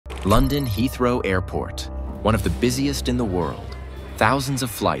London Heathrow Airport, one of the busiest in the world. Thousands of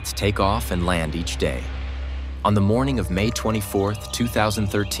flights take off and land each day. On the morning of May 24,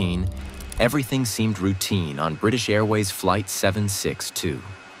 2013, everything seemed routine on British Airways Flight 762.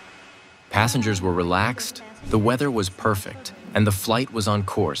 Passengers were relaxed, the weather was perfect, and the flight was on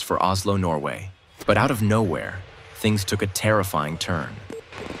course for Oslo, Norway. But out of nowhere, things took a terrifying turn.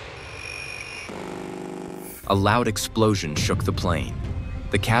 A loud explosion shook the plane.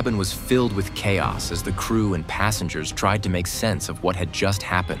 The cabin was filled with chaos as the crew and passengers tried to make sense of what had just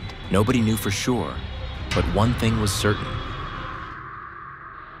happened. Nobody knew for sure, but one thing was certain.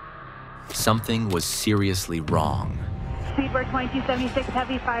 Something was seriously wrong. Speedbird 2276,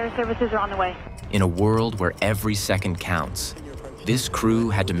 heavy fire services are on the way. In a world where every second counts, this crew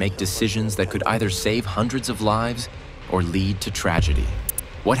had to make decisions that could either save hundreds of lives or lead to tragedy.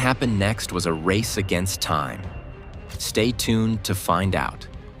 What happened next was a race against time. Stay tuned to find out.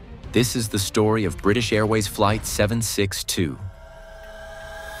 This is the story of British Airways Flight 762.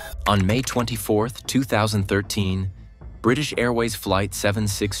 On May 24, 2013, British Airways Flight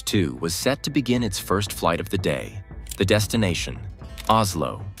 762 was set to begin its first flight of the day. The destination,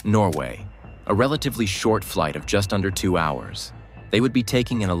 Oslo, Norway, a relatively short flight of just under 2 hours. They would be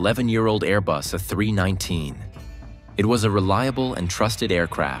taking an 11-year-old Airbus A319. It was a reliable and trusted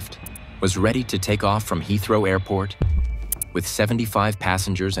aircraft, was ready to take off from Heathrow Airport with 75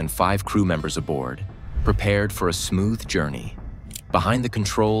 passengers and 5 crew members aboard, prepared for a smooth journey. Behind the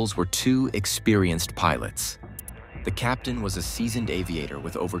controls were 2 experienced pilots. The captain was a seasoned aviator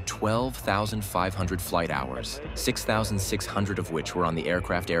with over 12,500 flight hours, 6,600 of which were on the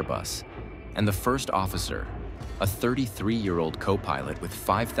aircraft Airbus, and the first officer, a 33-year-old co-pilot with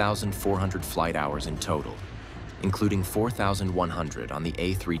 5,400 flight hours in total, including 4,100 on the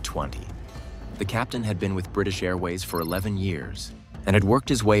A320. The captain had been with British Airways for 11 years and had worked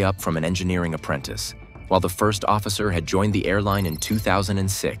his way up from an engineering apprentice, while the first officer had joined the airline in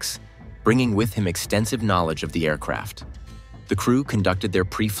 2006, bringing with him extensive knowledge of the aircraft. The crew conducted their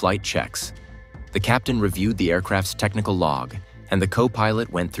pre-flight checks. The captain reviewed the aircraft's technical log, and the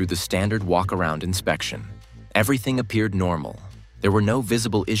co-pilot went through the standard walk-around inspection. Everything appeared normal. There were no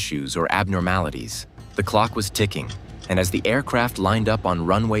visible issues or abnormalities. The clock was ticking, and as the aircraft lined up on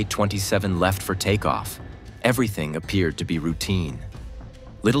runway 27 left for takeoff, everything appeared to be routine.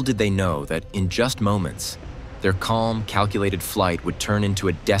 Little did they know that in just moments, their calm, calculated flight would turn into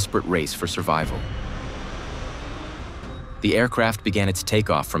a desperate race for survival. The aircraft began its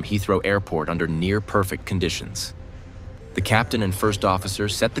takeoff from Heathrow Airport under near-perfect conditions. The captain and first officer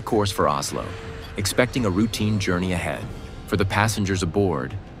set the course for Oslo, expecting a routine journey ahead. For the passengers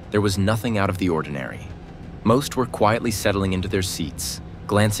aboard, there was nothing out of the ordinary. Most were quietly settling into their seats,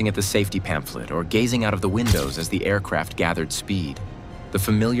 glancing at the safety pamphlet or gazing out of the windows as the aircraft gathered speed. The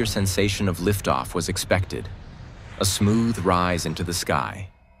familiar sensation of liftoff was expected, a smooth rise into the sky.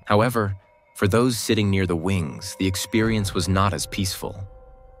 However, for those sitting near the wings, the experience was not as peaceful.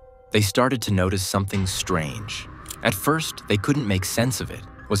 They started to notice something strange. At first, they couldn't make sense of it.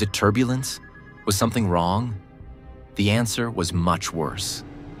 Was it turbulence? Was something wrong? The answer was much worse.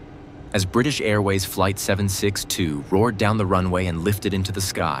 As British Airways Flight 762 roared down the runway and lifted into the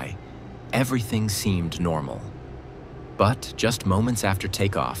sky, everything seemed normal. But just moments after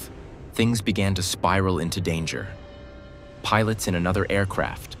takeoff, things began to spiral into danger. Pilots in another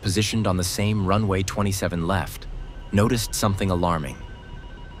aircraft, positioned on the same runway 27 left, noticed something alarming.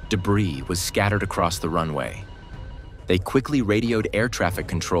 Debris was scattered across the runway. They quickly radioed air traffic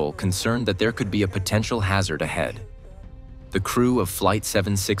control, concerned that there could be a potential hazard ahead. The crew of Flight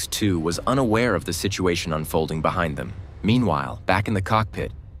 762 was unaware of the situation unfolding behind them. Meanwhile, back in the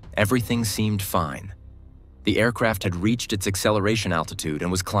cockpit, everything seemed fine. The aircraft had reached its acceleration altitude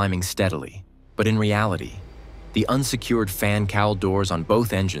and was climbing steadily. But in reality, the unsecured fan cowl doors on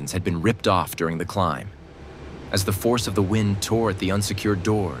both engines had been ripped off during the climb. As the force of the wind tore at the unsecured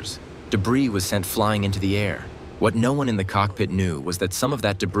doors, debris was sent flying into the air. What no one in the cockpit knew was that some of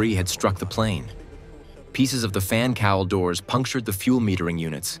that debris had struck the plane. Pieces of the fan cowl doors punctured the fuel metering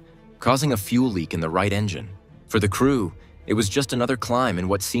units, causing a fuel leak in the right engine. For the crew, it was just another climb in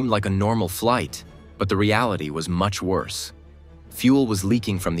what seemed like a normal flight, but the reality was much worse. Fuel was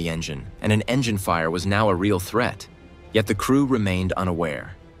leaking from the engine, and an engine fire was now a real threat. Yet the crew remained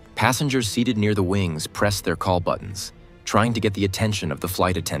unaware. Passengers seated near the wings pressed their call buttons, trying to get the attention of the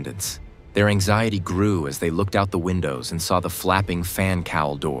flight attendants. Their anxiety grew as they looked out the windows and saw the flapping fan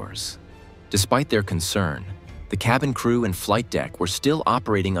cowl doors. Despite their concern, the cabin crew and flight deck were still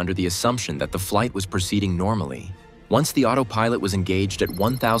operating under the assumption that the flight was proceeding normally. Once the autopilot was engaged at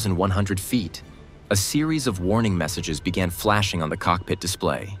 1,100 feet, a series of warning messages began flashing on the cockpit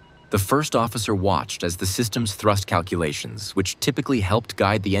display. The first officer watched as the system's thrust calculations, which typically helped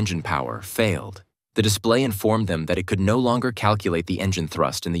guide the engine power, failed. The display informed them that it could no longer calculate the engine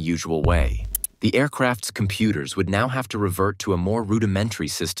thrust in the usual way. The aircraft's computers would now have to revert to a more rudimentary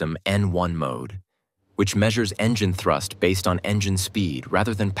system, N1 mode, which measures engine thrust based on engine speed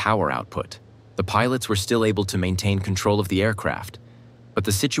rather than power output. The pilots were still able to maintain control of the aircraft, but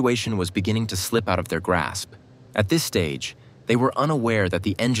the situation was beginning to slip out of their grasp. At this stage, they were unaware that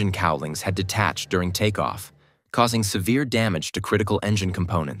the engine cowlings had detached during takeoff, causing severe damage to critical engine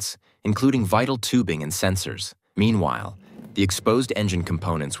components, including vital tubing and sensors. Meanwhile, the exposed engine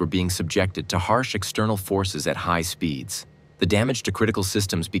components were being subjected to harsh external forces at high speeds. The damage to critical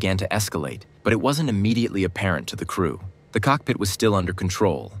systems began to escalate, but it wasn't immediately apparent to the crew. The cockpit was still under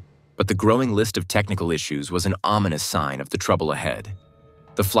control, but the growing list of technical issues was an ominous sign of the trouble ahead.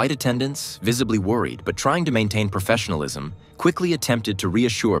 The flight attendants, visibly worried but trying to maintain professionalism, quickly attempted to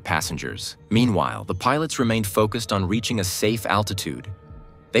reassure passengers. Meanwhile, the pilots remained focused on reaching a safe altitude.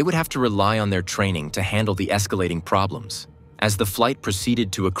 They would have to rely on their training to handle the escalating problems. As the flight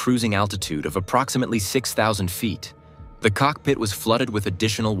proceeded to a cruising altitude of approximately 6,000 feet, the cockpit was flooded with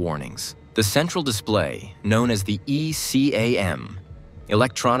additional warnings. The central display, known as the ECAM,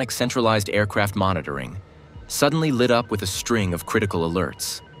 Electronic Centralized Aircraft Monitoring, suddenly lit up with a string of critical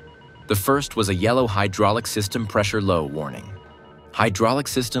alerts. The first was a yellow hydraulic system pressure low warning. Hydraulic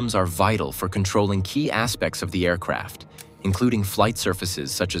systems are vital for controlling key aspects of the aircraft, including flight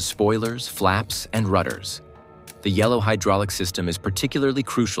surfaces such as spoilers, flaps, and rudders. The yellow hydraulic system is particularly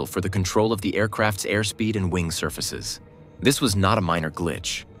crucial for the control of the aircraft's airspeed and wing surfaces. This was not a minor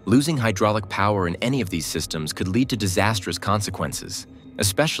glitch. Losing hydraulic power in any of these systems could lead to disastrous consequences,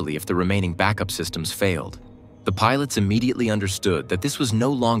 especially if the remaining backup systems failed. The pilots immediately understood that this was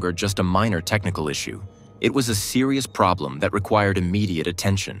no longer just a minor technical issue. It was a serious problem that required immediate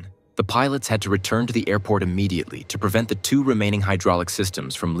attention. The pilots had to return to the airport immediately to prevent the two remaining hydraulic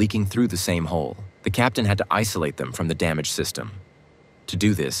systems from leaking through the same hole. The captain had to isolate them from the damaged system. To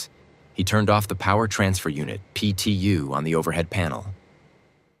do this, he turned off the power transfer unit, PTU, on the overhead panel.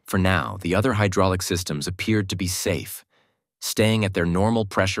 For now, the other hydraulic systems appeared to be safe, staying at their normal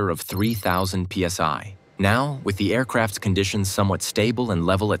pressure of 3,000 psi. Now, with the aircraft's conditions somewhat stable and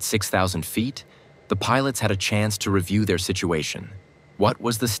level at 6,000 feet, the pilots had a chance to review their situation. What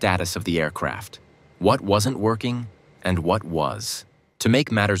was the status of the aircraft? What wasn't working, and what was? To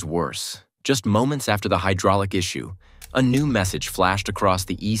make matters worse, just moments after the hydraulic issue, a new message flashed across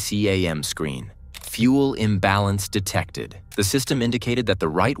the ECAM screen. Fuel imbalance detected. The system indicated that the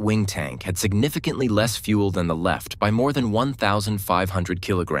right wing tank had significantly less fuel than the left by more than 1,500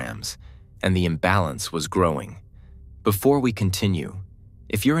 kilograms, and the imbalance was growing. Before we continue,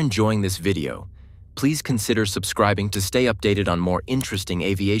 if you're enjoying this video, please consider subscribing to stay updated on more interesting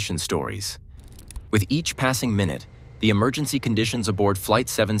aviation stories. With each passing minute, the emergency conditions aboard Flight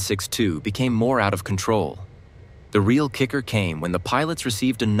 762 became more out of control. The real kicker came when the pilots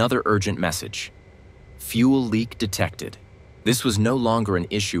received another urgent message. Fuel leak detected. This was no longer an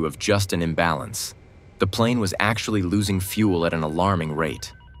issue of just an imbalance. The plane was actually losing fuel at an alarming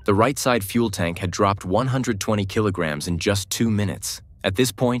rate. The right side fuel tank had dropped 120 kilograms in just 2 minutes. At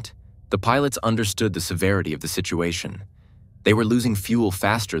this point, the pilots understood the severity of the situation. They were losing fuel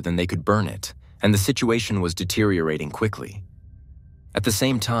faster than they could burn it, and the situation was deteriorating quickly. At the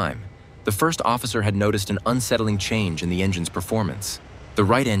same time, the first officer had noticed an unsettling change in the engine's performance. The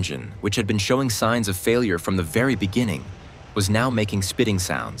right engine, which had been showing signs of failure from the very beginning, was now making spitting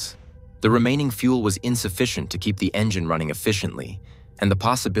sounds. The remaining fuel was insufficient to keep the engine running efficiently, and the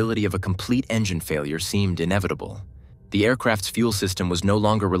possibility of a complete engine failure seemed inevitable. The aircraft's fuel system was no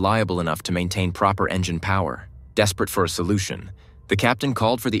longer reliable enough to maintain proper engine power. Desperate for a solution, the captain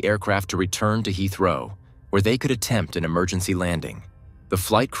called for the aircraft to return to Heathrow, where they could attempt an emergency landing. The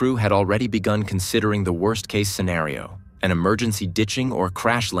flight crew had already begun considering the worst-case scenario, an emergency ditching or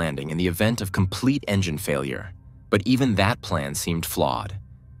crash landing in the event of complete engine failure. But even that plan seemed flawed.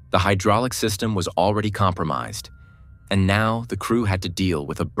 The hydraulic system was already compromised, and now the crew had to deal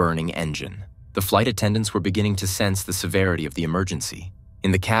with a burning engine. The flight attendants were beginning to sense the severity of the emergency.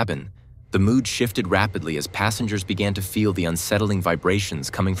 In the cabin, the mood shifted rapidly as passengers began to feel the unsettling vibrations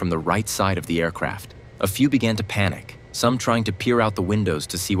coming from the right side of the aircraft. A few began to panic, some trying to peer out the windows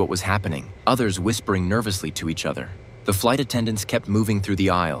to see what was happening, others whispering nervously to each other. The flight attendants kept moving through the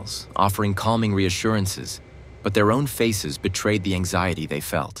aisles, offering calming reassurances, but their own faces betrayed the anxiety they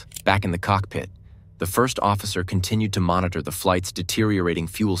felt. Back in the cockpit, the first officer continued to monitor the flight's deteriorating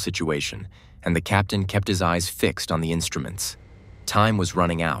fuel situation, and the captain kept his eyes fixed on the instruments. Time was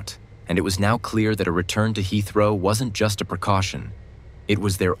running out, and it was now clear that a return to Heathrow wasn't just a precaution. It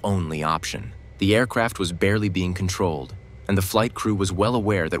was their only option. The aircraft was barely being controlled, and the flight crew was well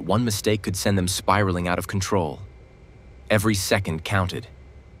aware that one mistake could send them spiraling out of control. Every second counted.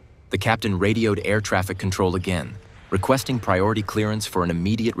 The captain radioed air traffic control again, requesting priority clearance for an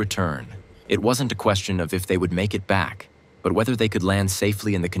immediate return. It wasn't a question of if they would make it back, but whether they could land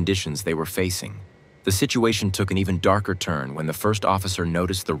safely in the conditions they were facing. The situation took an even darker turn when the first officer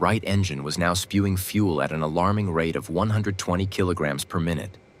noticed the right engine was now spewing fuel at an alarming rate of 120 kilograms per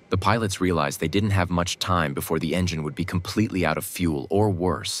minute. The pilots realized they didn't have much time before the engine would be completely out of fuel, or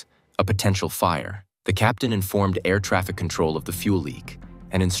worse, a potential fire. The captain informed air traffic control of the fuel leak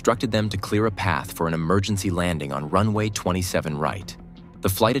and instructed them to clear a path for an emergency landing on runway 27 right. The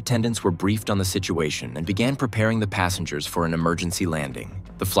flight attendants were briefed on the situation and began preparing the passengers for an emergency landing.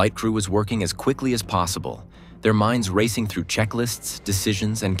 The flight crew was working as quickly as possible, their minds racing through checklists,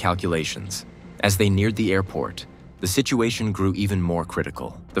 decisions, and calculations. As they neared the airport, the situation grew even more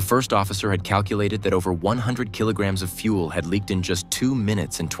critical. The first officer had calculated that over 100 kilograms of fuel had leaked in just 2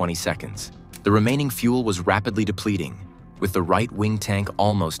 minutes and 20 seconds. The remaining fuel was rapidly depleting, with the right wing tank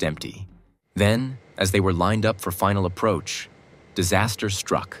almost empty. Then, as they were lined up for final approach, disaster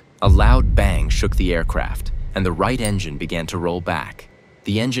struck. A loud bang shook the aircraft, and the right engine began to roll back.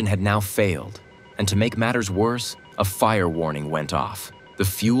 The engine had now failed, and to make matters worse, a fire warning went off. The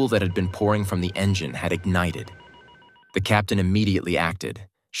fuel that had been pouring from the engine had ignited. The captain immediately acted,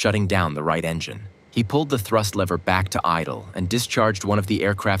 shutting down the right engine. He pulled the thrust lever back to idle and discharged one of the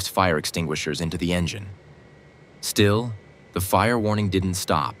aircraft's fire extinguishers into the engine. Still, the fire warning didn't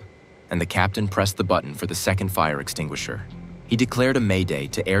stop, and the captain pressed the button for the second fire extinguisher. He declared a Mayday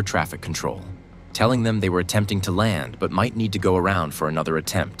to air traffic control, telling them they were attempting to land but might need to go around for another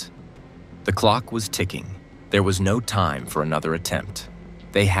attempt. The clock was ticking. There was no time for another attempt.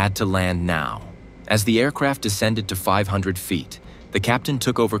 They had to land now. As the aircraft descended to 500 feet, the captain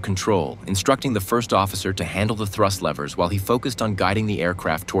took over control, instructing the first officer to handle the thrust levers while he focused on guiding the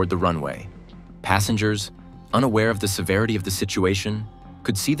aircraft toward the runway. Passengers, unaware of the severity of the situation,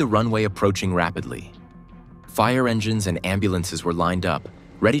 could see the runway approaching rapidly. Fire engines and ambulances were lined up,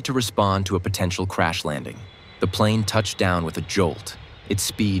 ready to respond to a potential crash landing. The plane touched down with a jolt, its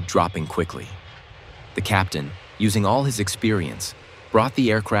speed dropping quickly. The captain, using all his experience, brought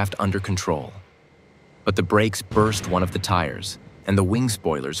the aircraft under control. But the brakes burst one of the tires, and the wing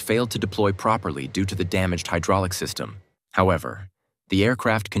spoilers failed to deploy properly due to the damaged hydraulic system. However, the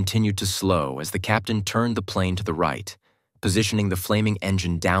aircraft continued to slow as the captain turned the plane to the right, positioning the flaming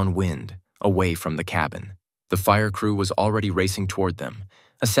engine downwind, away from the cabin. The fire crew was already racing toward them,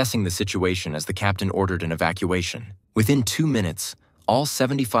 assessing the situation as the captain ordered an evacuation. Within 2 minutes, all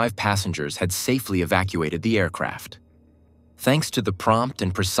 75 passengers had safely evacuated the aircraft. Thanks to the prompt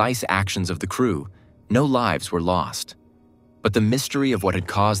and precise actions of the crew, no lives were lost. But the mystery of what had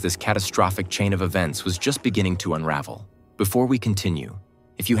caused this catastrophic chain of events was just beginning to unravel. Before we continue,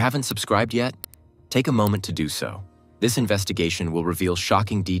 if you haven't subscribed yet, take a moment to do so. This investigation will reveal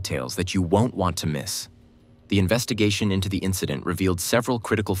shocking details that you won't want to miss. The investigation into the incident revealed several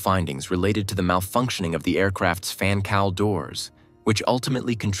critical findings related to the malfunctioning of the aircraft's fan cowl doors, which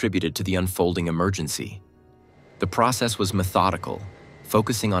ultimately contributed to the unfolding emergency. The process was methodical,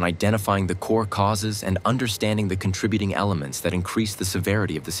 focusing on identifying the core causes and understanding the contributing elements that increased the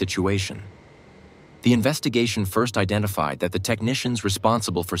severity of the situation. The investigation first identified that the technicians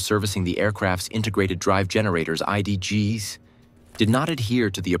responsible for servicing the aircraft's integrated drive generators (IDGs) did not adhere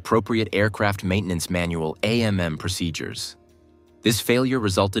to the appropriate aircraft maintenance manual (AMM) procedures. This failure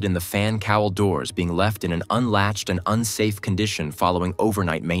resulted in the fan cowl doors being left in an unlatched and unsafe condition following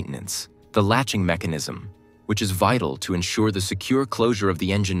overnight maintenance. The latching mechanism, which is vital to ensure the secure closure of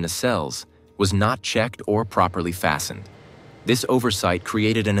the engine nacelles, was not checked or properly fastened. This oversight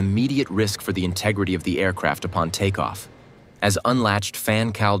created an immediate risk for the integrity of the aircraft upon takeoff, as unlatched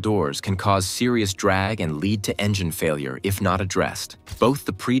fan cowl doors can cause serious drag and lead to engine failure if not addressed. Both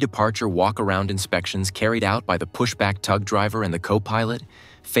the pre-departure walk-around inspections carried out by the pushback tug driver and the co-pilot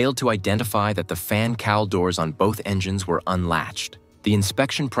failed to identify that the fan cowl doors on both engines were unlatched. The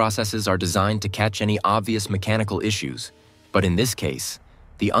inspection processes are designed to catch any obvious mechanical issues, but in this case,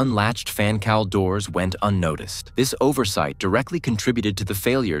 the unlatched fan cowl doors went unnoticed. This oversight directly contributed to the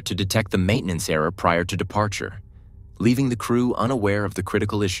failure to detect the maintenance error prior to departure, leaving the crew unaware of the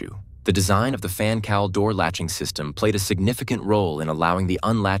critical issue. The design of the fan cowl door latching system played a significant role in allowing the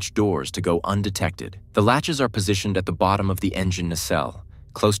unlatched doors to go undetected. The latches are positioned at the bottom of the engine nacelle,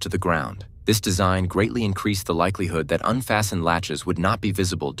 close to the ground. This design greatly increased the likelihood that unfastened latches would not be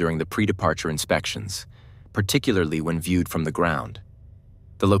visible during the pre-departure inspections, particularly when viewed from the ground.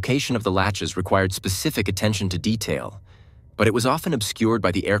 The location of the latches required specific attention to detail, but it was often obscured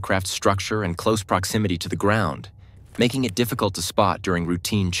by the aircraft's structure and close proximity to the ground, making it difficult to spot during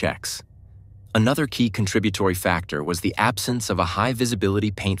routine checks. Another key contributory factor was the absence of a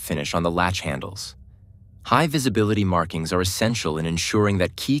high-visibility paint finish on the latch handles. High-visibility markings are essential in ensuring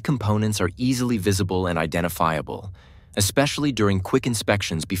that key components are easily visible and identifiable, especially during quick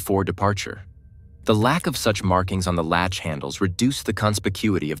inspections before departure. The lack of such markings on the latch handles reduced the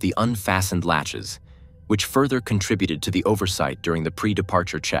conspicuity of the unfastened latches, which further contributed to the oversight during the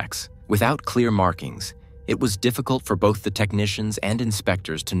pre-departure checks. Without clear markings, it was difficult for both the technicians and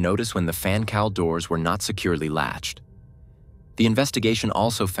inspectors to notice when the fan cowl doors were not securely latched. The investigation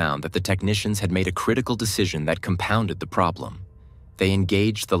also found that the technicians had made a critical decision that compounded the problem. They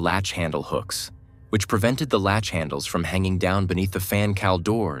engaged the latch handle hooks, which prevented the latch handles from hanging down beneath the fan cowl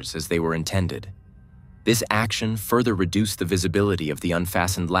doors as they were intended. This action further reduced the visibility of the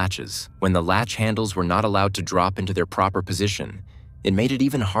unfastened latches. When the latch handles were not allowed to drop into their proper position, it made it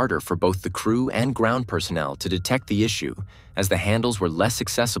even harder for both the crew and ground personnel to detect the issue, as the handles were less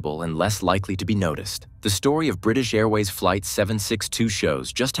accessible and less likely to be noticed. The story of British Airways Flight 762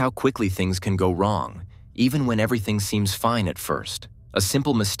 shows just how quickly things can go wrong, even when everything seems fine at first. A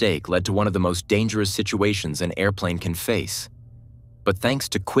simple mistake led to one of the most dangerous situations an airplane can face. But thanks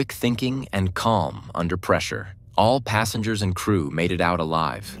to quick thinking and calm under pressure, all passengers and crew made it out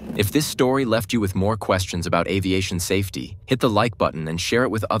alive. If this story left you with more questions about aviation safety, hit the like button and share it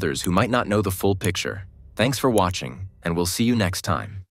with others who might not know the full picture. Thanks for watching, and we'll see you next time.